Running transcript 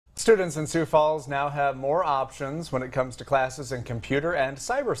Students in Sioux Falls now have more options when it comes to classes in computer and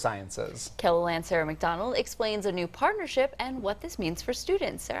cyber sciences. KELOLAND's Sarah McDonald explains a new partnership and what this means for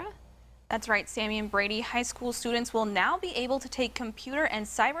students. Sarah? That's right, Sammy and Brady. High school students will now be able to take computer and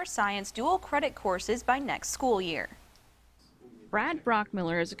cyber science dual credit courses by next school year. Brad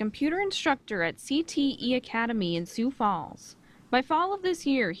Brockmiller is a computer instructor at CTE Academy in Sioux Falls. By fall of this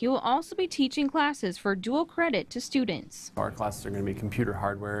year, he will also be teaching classes for dual credit to students. Our classes are going to be computer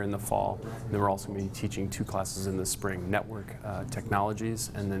hardware in the fall, and then we're also going to be teaching 2 classes in the spring, network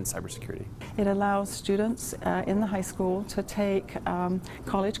technologies and then cybersecurity. It allows students in the high school to take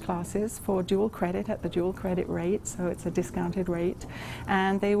college classes for dual credit at the dual credit rate, so it's a discounted rate,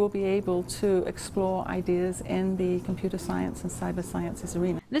 and they will be able to explore ideas in the computer science and cyber sciences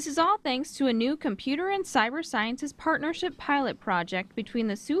arena. This is all thanks to a new computer and cyber sciences partnership pilot project between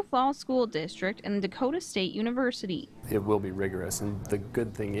the Sioux Falls School District and Dakota State University. It will be rigorous, and the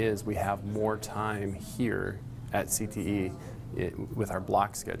good thing is we have more time here at CTE with our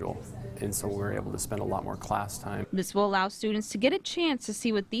block schedule, and so we're able to spend a lot more class time. This will allow students to get a chance to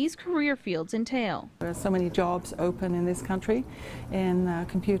see what these career fields entail. There are so many jobs open in this country in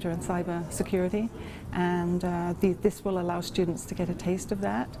computer and cyber security, and this will allow students to get a taste of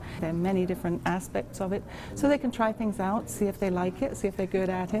that. There are many different aspects of it, so they can try things out, see if they like it, see if they're good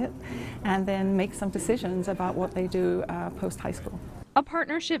at it, and then make some decisions about what they do post-high school. A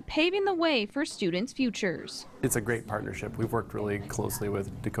partnership paving the way for students' futures. It's a great partnership. We've worked really closely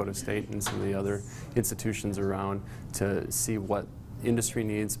with Dakota State and some of the other institutions around to see what industry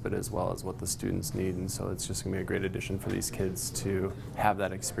needs, but as well as what the students need, and so it's just going to be a great addition for these kids to have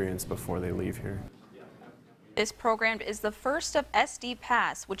that experience before they leave here. This program is the first of SD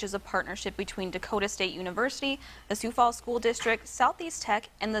Pass, which is a partnership between Dakota State University, the Sioux Falls School District, Southeast Tech,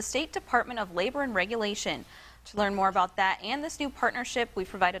 and the State Department of Labor and Regulation. To learn more about that and this new partnership, we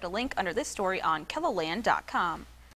provided a link under this story on KELOLAND.com.